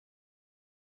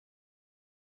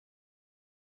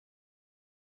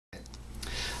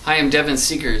Hi, I'm Devin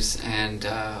Seghers, and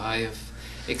I have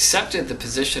accepted the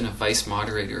position of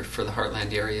Vice-Moderator for the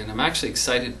Heartland area, and I'm actually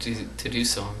excited to do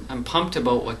so. I'm pumped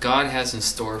about what God has in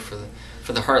store for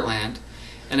the Heartland,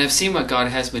 and I've seen what God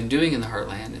has been doing in the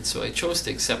Heartland, and so I chose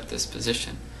to accept this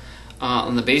position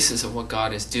on the basis of what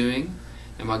God is doing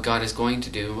and what God is going to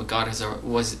do and what God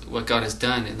has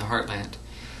done in the Heartland.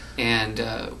 And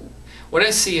what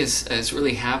I see as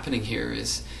really happening here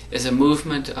is a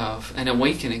movement of an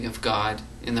awakening of God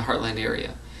in the Heartland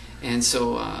area. And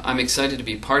so I'm excited to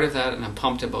be part of that, and I'm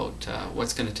pumped about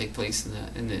what's going to take place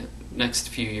in the next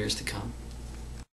few years to come.